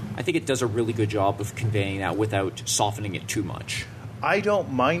 I don't know. I think it does a really good job of conveying that without softening it too much. I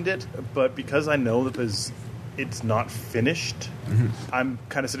don't mind it, but because I know that it's not finished, I'm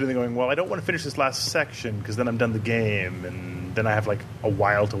kind of sitting there going, well, I don't want to finish this last section because then I'm done the game, and then I have like a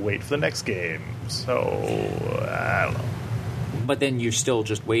while to wait for the next game. So, I don't know. But then you're still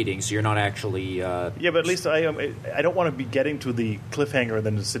just waiting, so you're not actually... but at least I don't want to be getting to the cliffhanger and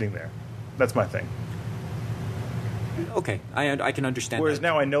then just sitting there. That's my thing. Okay, I can understand. Whereas that.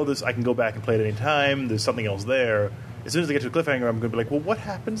 now I know this, I can go back and play it any time. There's something else there. As soon as I get to the cliffhanger, I'm going to be like, well, what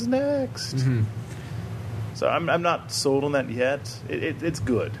happens next? Mm-hmm. So I'm not sold on that yet. It's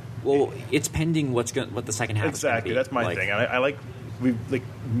good. Well, it's pending what the second half is going to be. Exactly, that's my thing. I like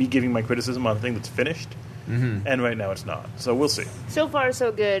me giving my criticism on a thing that's finished. Mm-hmm. And right now it's not. So we'll see. So far,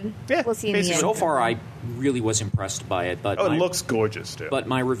 so good. Yeah, we'll see in the end. So far, I really was impressed by it. But it looks gorgeous, too. But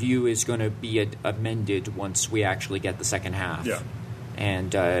my review is going to be amended once we actually get the second half. Yeah.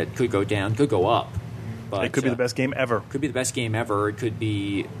 And it could go down, could go up. But, it could be the best game ever. Could be the best game ever. It could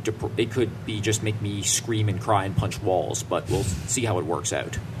be just make me scream and cry and punch walls. But we'll see how it works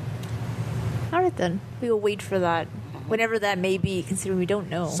out. All right, then. We will wait for that. Whenever that may be, considering we don't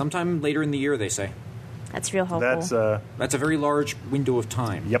know. Sometime later in the year, they say. That's real helpful. That's a very large window of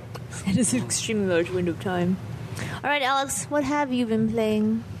time. Yep. It is an extremely large window of time. All right, Alex, what have you been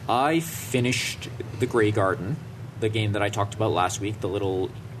playing? I finished The Grey Garden, the game that I talked about last week, the little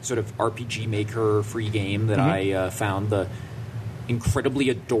sort of RPG Maker free game that I found, the incredibly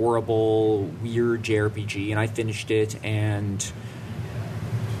adorable, weird JRPG, and I finished it, and...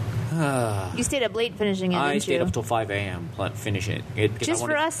 you stayed up late finishing it, didn't you? I stayed up till 5 a.m. finishing it. Just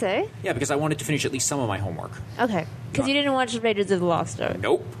for us, eh? Yeah, because I wanted to finish at least some of my homework. Okay. Because you didn't watch Raiders of the Lost Ark.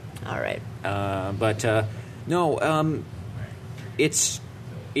 Nope. All right. But No, it's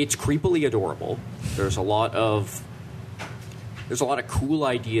creepily adorable. There's a lot of cool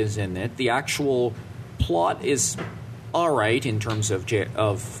ideas in it. The actual plot is all right in terms of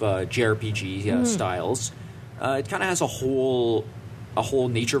JRPG styles. It kind of has a whole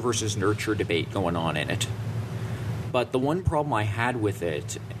nature versus nurture debate going on in it. But the one problem I had with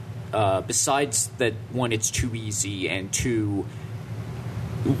it, besides that, one, it's too easy, and two,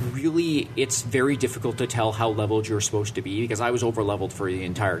 really, it's very difficult to tell how leveled you're supposed to be, because I was over-leveled for the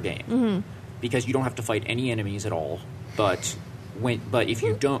entire game. Mm-hmm. Because you don't have to fight any enemies at all, but if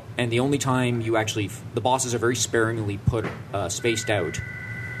you don't, and the only time you actually, the bosses are very sparingly spaced out,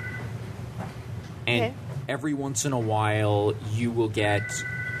 and every once in a while you will get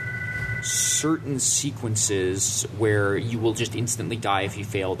certain sequences where you will just instantly die if you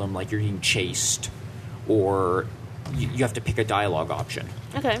fail them, like you're being chased, or you have to pick a dialogue option.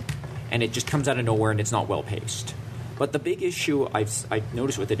 Okay. And it just comes out of nowhere, and it's not well paced. But the big issue I've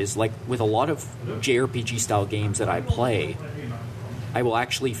noticed with it is, like with a lot of JRPG style games that I play, I will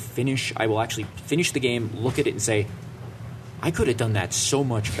actually finish the game, look at it, and say, I could have done that so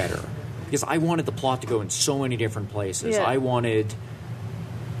much better, because I wanted the plot to go in so many different places. Yeah. I wanted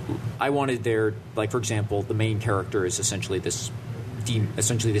their, like, for example, the main character is essentially this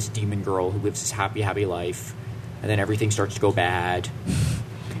demon girl who lives this happy life, and then everything starts to go bad.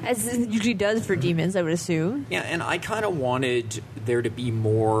 As it usually does for demons, I would assume. Yeah, and I kind of wanted there to be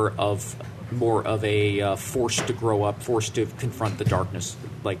more of a forced to grow up, forced to confront the darkness,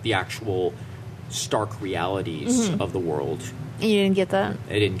 like the actual stark realities of the world. And you didn't get that?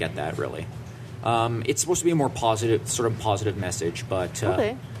 I didn't get that, really. It's supposed to be a more positive message, but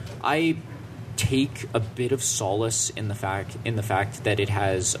I take a bit of solace in the fact that it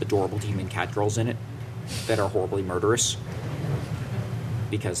has adorable demon cat girls in it that are horribly murderous,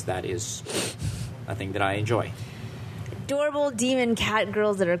 because that is a thing that I enjoy. Adorable demon cat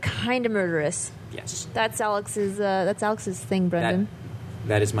girls that are kind of murderous. Yes. That's Alex's thing, Brendan.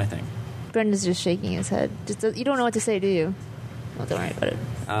 That is my thing. Brendan's just shaking his head. You don't know what to say, do you? Well, don't worry about it.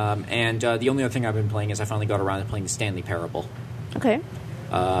 And the only other thing I've been playing is I finally got around to playing the Stanley Parable. Okay.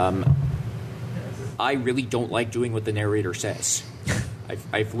 I really don't like doing what the narrator says.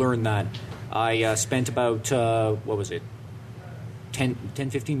 I've learned that. I spent about,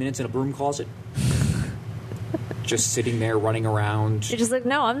 10-15 minutes in a broom closet. Just sitting there running around. You're just like,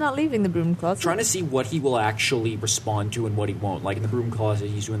 no, I'm not leaving the broom closet. Trying to see what he will actually respond to and what he won't. Like in the broom closet,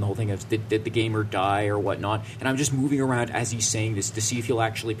 he's doing the whole thing of did the gamer die or whatnot. And I'm just moving around as he's saying this to see if he'll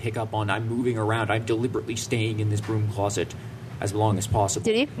actually pick up on I'm moving around. I'm deliberately staying in this broom closet as long as possible.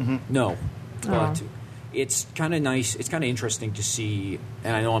 Did he? Mm-hmm. No. But it's kind of nice. It's kind of interesting to see,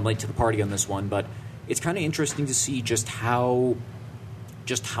 and I know I'm late to the party on this one, but it's kind of interesting to see just how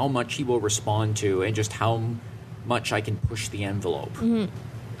much he will respond to and just how much I can push the envelope. Mm-hmm.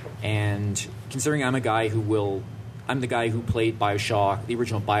 And considering I'm the guy who played BioShock, the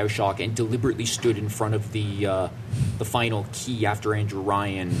original BioShock, and deliberately stood in front of the final key after Andrew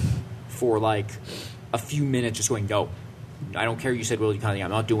Ryan for like a few minutes, just going, no, I don't care. You said, well,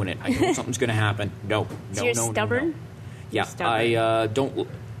 I'm not doing it. I know something's going to happen. No, so you're stubborn? No. Yeah, stubborn.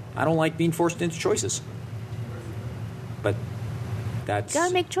 I don't like being forced into choices. But that's... You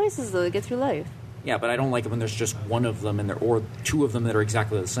gotta make choices, though, to get through life. Yeah, but I don't like it when there's just one of them or two of them that are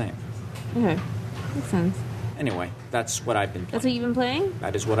exactly the same. Okay. Makes sense. Anyway, that's what I've been playing. That's what you've been playing?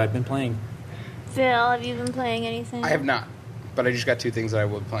 That is what I've been playing. Phil, have you been playing anything? I have not, but I just got 2 things that I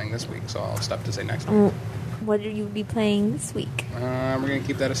will be playing this week, so I'll have stuff to say next week. What will you be playing this week? We're going to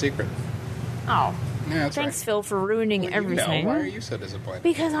keep that a secret. Oh. Yeah, that's Thanks, right. Phil, for ruining everything. Why are you so disappointed?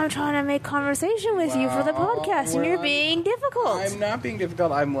 Because I'm trying to make conversation with you for the podcast, and you're being difficult. I'm not being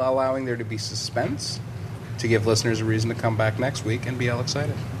difficult. I'm allowing there to be suspense to give listeners a reason to come back next week and be all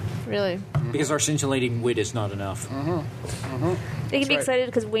excited. Really? Mm-hmm. Because our scintillating wit is not enough. Mm-hmm. Mm-hmm. They can be excited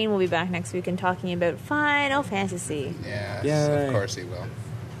because Wayne will be back next week and talking about Final Fantasy. Yes, Yay. of course he will.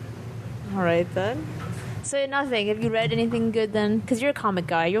 All right, then. So nothing. Have you read anything good then? Because you're a comic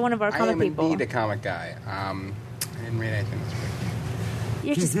guy. You're one of our comic people. I am indeed a comic guy. I didn't read anything this week.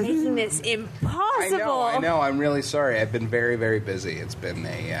 You're just making this impossible. I know. I'm really sorry. I've been very, very busy. It's been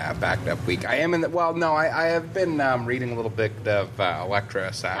a backed up week. I am in the... Well, no, I have been reading a little bit of Electra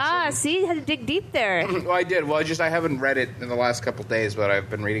Assassin. See? You had to dig deep there. Well, I did. Well, I haven't read it in the last couple of days, but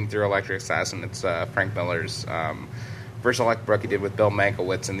I've been reading through Electra Assassin. It's Frank Miller's first Electra he did with Bill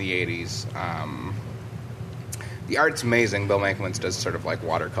Mankiewicz in the 80s. The art's amazing. Bill Mankiewicz does sort of like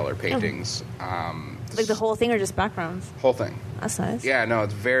watercolor paintings. Like the whole thing or just backgrounds? Whole thing. That's nice. Yeah, no,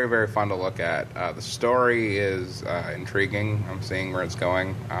 it's very, very fun to look at. The story is intriguing. I'm seeing where it's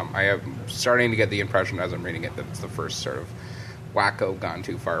going. I am starting to get the impression as I'm reading it that it's the first sort of wacko, gone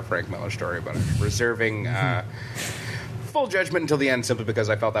too far Frank Miller story, but I'm reserving full judgment until the end simply because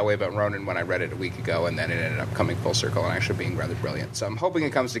I felt that way about Ronin when I read it a week ago, and then it ended up coming full circle and actually being rather brilliant. So I'm hoping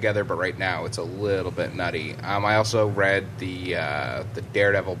it comes together, but right now it's a little bit nutty. I also read the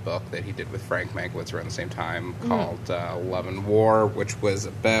Daredevil book that he did with Frank Mankiewicz around the same time called Love and War, which was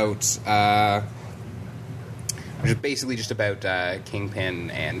about... which is basically just about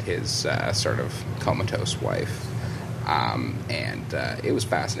Kingpin and his sort of comatose wife. And it was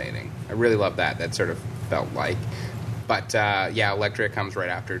fascinating. I really loved that. That sort of felt like... But, yeah, Elektra comes right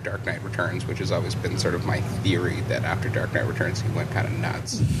after Dark Knight Returns, which has always been sort of my theory that after Dark Knight Returns he went kind of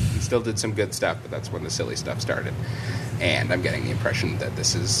nuts. He still did some good stuff, but that's when the silly stuff started. And I'm getting the impression that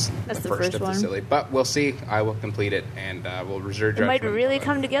this is the first of the silly. But we'll see. I will complete it, and we'll reserve judgment. It might really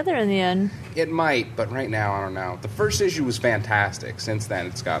come together in the end. It might, but right now, I don't know. The first issue was fantastic. Since then,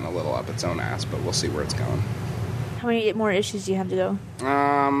 it's gotten a little up its own ass, but we'll see where it's going. How many more issues do you have to go?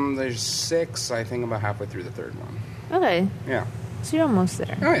 There's 6. I think I'm about halfway through the third one. Okay. Yeah. So you're almost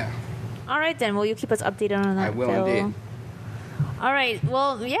there. Oh, yeah. All right, then. Will you keep us updated on that, I will Phil? indeed. All right.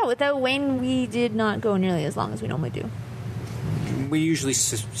 Well, yeah, without Wayne, we did not go nearly as long as we normally do. We usually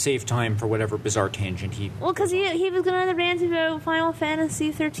save time for whatever bizarre tangent he... Well, because he was going to rant about Final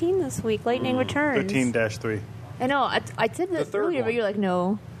Fantasy 13 this week, Lightning Returns. 13-3. I know. I said this earlier, but you're like,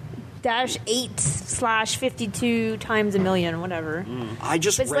 no. -8/52 times a million, whatever. But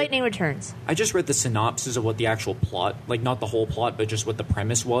it's Lightning Returns. I just read the synopsis of what the actual plot, like not the whole plot, but just what the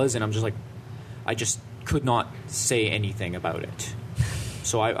premise was, and I'm just like, I just could not say anything about it.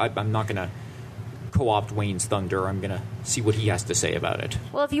 So I'm not going to co-opt Wayne's thunder. I'm going to see what he has to say about it.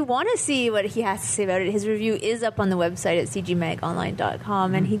 Well, if you want to see what he has to say about it, his review is up on the website at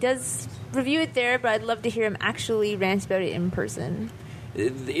cgmagonline.com, and he does review it there, but I'd love to hear him actually rant about it in person.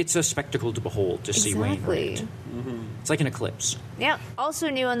 It's a spectacle to behold to see Wayne rant. It's like an eclipse. Yeah. Also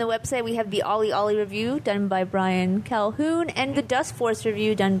new on the website, we have the Ollie Ollie review done by Brian Calhoun and the Dust Force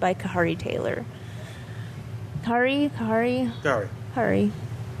review done by Kahari Taylor. Kahari.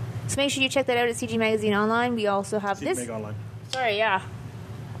 So make sure you check that out at CG Magazine Online. We also have CG this. Mag Online. Sorry, yeah.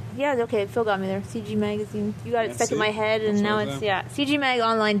 Yeah, okay, Phil got me there. CG Magazine. You got it stuck in my head, and now it's,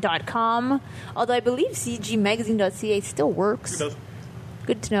 cgmagonline.com. Although I believe cgmagazine.ca still works. It does.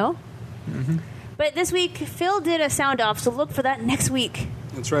 Good to know. But this week, Phil did a sound off, so look for that next week.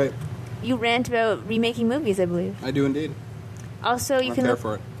 That's right. You rant about remaking movies, I believe. I do indeed. Also, you I can don't care look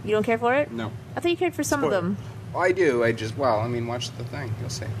for it. You don't care for it? No. I thought you cared for some Spoiler. of them. Well, I do. Watch the thing. You'll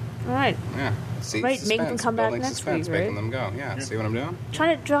see. All right. Yeah. See, Right, make them suspense, come back building next suspense, week, right? making them go. Yeah, see what I'm doing?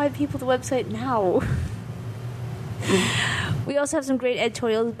 Trying to drive people to the website now. We also have some great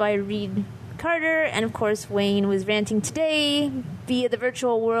editorials by Reed Carter, and of course Wayne was ranting today via the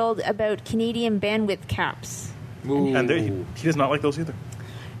virtual world about Canadian bandwidth caps. And he does not like those either.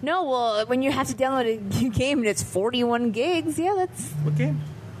 No, well, when you have to download a game and it's 41 gigs, yeah, that's... What game?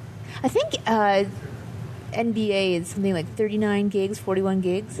 I think NBA is something like 39 gigs, 41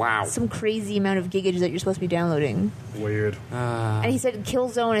 gigs. Wow. Some crazy amount of gigage that you're supposed to be downloading. Weird. And he said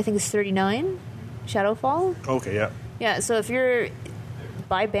Killzone, I think, is 39. Shadowfall? Okay, yeah. Yeah, so if you're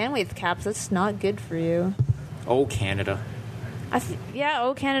by bandwidth caps, that's not good for you. Oh, Canada.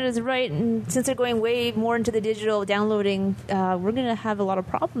 Canada's right. And since they're going way more into the digital downloading, we're going to have a lot of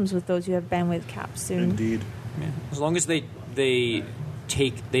problems with those who have bandwidth caps soon. Indeed. Yeah. As long as they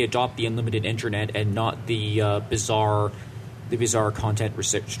adopt the unlimited internet and not the bizarre content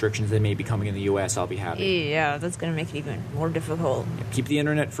restrictions that may be coming in the U.S., I'll be happy. Yeah, that's going to make it even more difficult. Keep the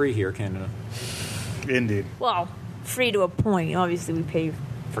internet free here, Canada. Indeed. Well, free to a point. Obviously, we pay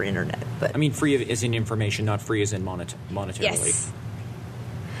for internet, but I mean, free as in information, not free as in monetarily. yes.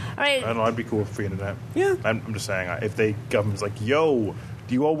 All right. I don't know. I'd be cool with free internet. Yeah. I'm just saying, if the government's like, yo,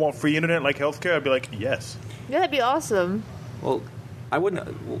 do you all want free internet like healthcare? I'd be like, yes. Yeah, that'd be awesome. Well, I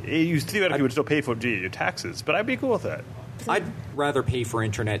wouldn't. You theoretically would still pay for your taxes, but I'd be cool with that. I'd rather pay for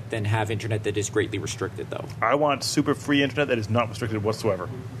internet than have internet that is greatly restricted, though. I want super free internet that is not restricted whatsoever.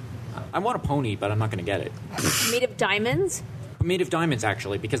 I want a pony, but I'm not going to get it. Made of diamonds? Made of diamonds,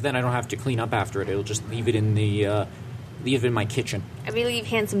 actually, because then I don't have to clean up after it. It'll just leave it in my kitchen. I believe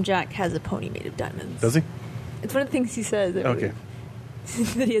Handsome Jack has a pony made of diamonds. Does he? It's one of the things he says. Okay.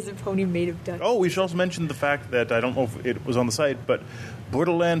 That he has a pony made of diamonds. Oh, we should also mention the fact that, I don't know if it was on the site, but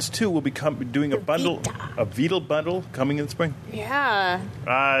Borderlands 2 will be doing a Vita bundle coming in the spring. Yeah.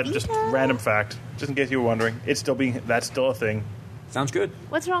 Just random fact, just in case you were wondering. That's still a thing. Sounds good.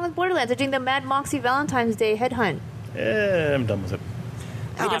 What's wrong with Borderlands? They're doing the Mad Moxie Valentine's Day headhunt. I'm done with it.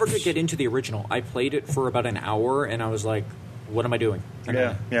 I never could get into the original. I played it for about an hour, and I was like, what am I doing?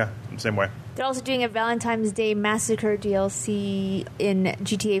 Yeah, same way. They're also doing a Valentine's Day Massacre DLC in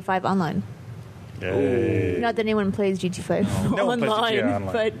GTA 5 Online. Yay. Not that anyone plays GTA 5 No one plays GTA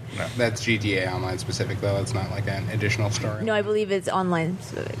Online. but No. That's GTA Online specific, though. It's not like an additional story. no, I believe it's online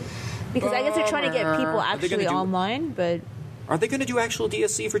specific. Because I guess they're trying to get people they actually gonna do- online, but Are they going to do actual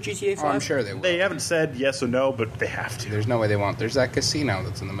DSC for GTA 5? Oh, I'm sure they will. They haven't said yes or no, but they have to. There's no way they won't. There's that casino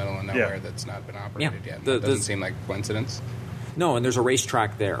that's in the middle of nowhere Yeah. that's not been operated Yeah. yet. The- That doesn't the- seem like a coincidence. No, and there's a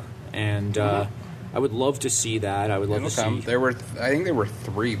racetrack there. And I would love to see that. I would love It'll to come. see... There were, I think there were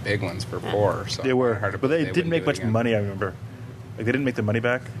 3 big ones for 4. So They were, hard to but believe they didn't make wouldn't much do it again. money, I remember. Like, they didn't make the money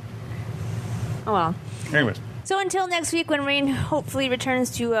back. oh well. Anyways, So until next week when Rain hopefully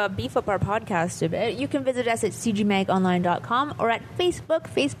returns to beef up our podcast a bit, you can visit us at cgmagonline.com or at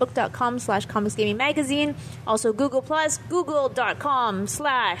facebook.com/comicsgamingmagazine. Also Google+,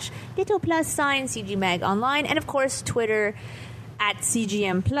 google.com/little+CGMagOnline, and of course Twitter at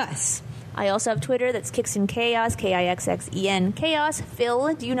CGM+. I also have Twitter, that's Kicks in Chaos, KIXXEN Chaos.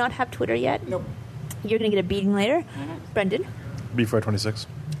 Phil, do you not have Twitter yet? Nope. You're going to get a beating later. Brendan. B426.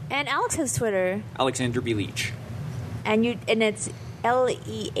 And Alex has Twitter. Alexander B. Leach. And it's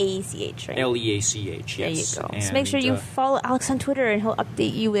LEACH, right? Leach, yes. There you go. And, So make sure you follow Alex on Twitter, and he'll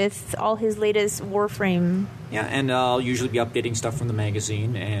update you with all his latest Warframe. Yeah, and I'll usually be updating stuff from the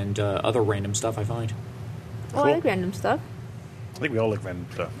magazine and other random stuff I find. Oh, I Cool. like random stuff. I think we all like random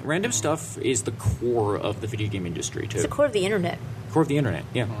stuff. Random stuff is the core of the video game industry, too. It's the core of the internet. Core of the internet,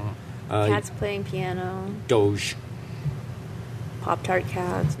 yeah. Cats playing piano, Doge. Pop-Tart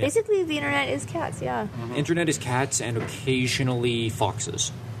cats. Yeah. Basically, the internet is cats, yeah. Internet is cats and occasionally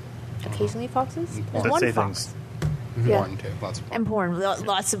foxes. Occasionally foxes. There's Let's one say fox. things. Yeah. Porn, too. Lots of porn. And porn.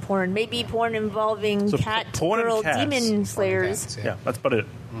 Lots of porn. Maybe porn involving So cat, porn and girl, cats. demon slayers. Cats, Yeah, that's about it.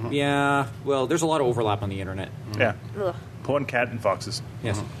 Yeah, well, there's a lot of overlap on the internet. Yeah. Ugh. Porn, cat, and foxes.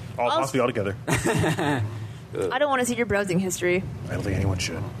 Yes. All Also- possibly all together. I don't want to see your browsing history. I don't think anyone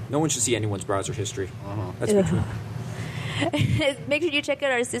should. No one should see anyone's browser history. That's Ugh. true. Make sure you check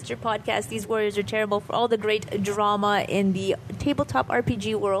out our sister podcast, These Warriors Are Terrible, for all the great drama in the tabletop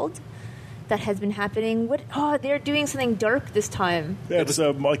RPG world that has been happening. They're doing something dark this time. Yeah, it's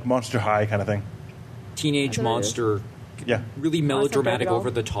like Monster High kind of thing. Teenage That's what it is. monster, Yeah. really not dark melodramatic, at all.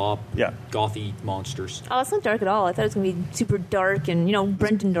 over the top, Yeah. gothy monsters. Oh, it's not dark at all. I thought it was going to be super dark and,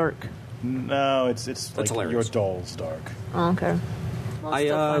 Brenton dark. No, it's like hilarious. your doll's dark. Oh, okay. Well, I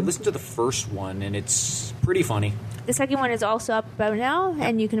still fun. listened to the first one, and it's pretty funny. The second one is also up about now,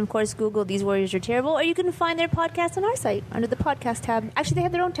 and you can, of course, Google These Warriors Are Terrible, or you can find their podcast on our site under the podcast tab. Actually, they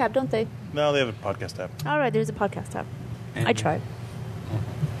have their own tab, don't they? No, they have a podcast tab. All right, there's a podcast tab. And- I tried.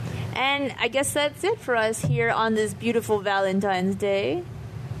 And I guess that's it for us here on this beautiful Valentine's Day.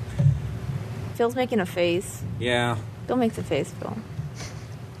 Phil's making a face. Yeah, Don't make the face, Phil.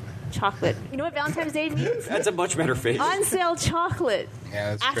 Chocolate. You know what Valentine's Day means? that's a much better face. On sale chocolate.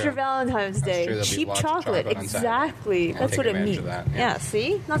 Yeah, that's After true. Valentine's That's Day. true, there'll be Cheap lots of chocolate. chocolate on sale. Exactly. Yeah, That's take what it advantage means. of that, yeah, yeah.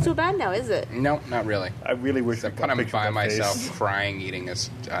 see? Not so bad now, is it? No, not really. I really wish I Except got when a I'm picture by of my myself face. crying, eating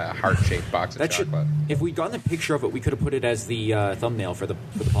a heart-shaped box of That should, chocolate. if we'd gotten a picture of it, we could have put it as the thumbnail for the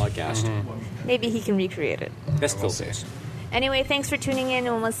podcast. Maybe he can recreate it. Best We'll Phil see. face. Anyway, thanks for tuning in,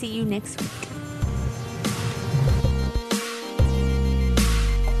 and we'll see you next week.